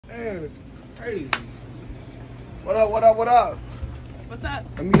Man, it's crazy. What up, what up, what up? What's up?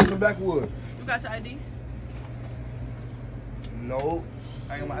 Let me get some backwoods. You got your ID? No.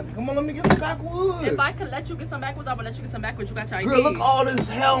 I ain't my ID. Come on, let me get some backwoods. If I could let you get some backwards, I would let you get some backwards. You got your ID? Girl, look all this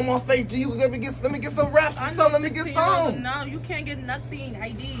hell on my face. Do you let me get some wraps or something? Let me get some. No, you can't get nothing.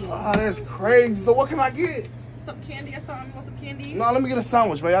 ID. Oh, that's crazy. So what can I get? Some candy or something? You want some candy? No, let me get a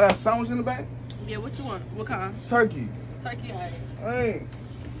sandwich, man. Y'all got a sandwich in the back? Yeah, what you want? What kind? Turkey. Turkey, alright. Hey.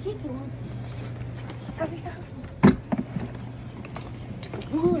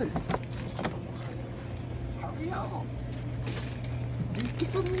 Good. Hurry up. Get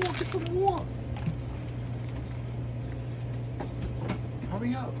some more, get some more.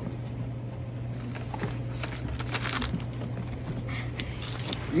 Hurry up.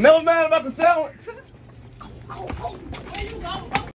 You never mad about the sandwich? Go, go, go.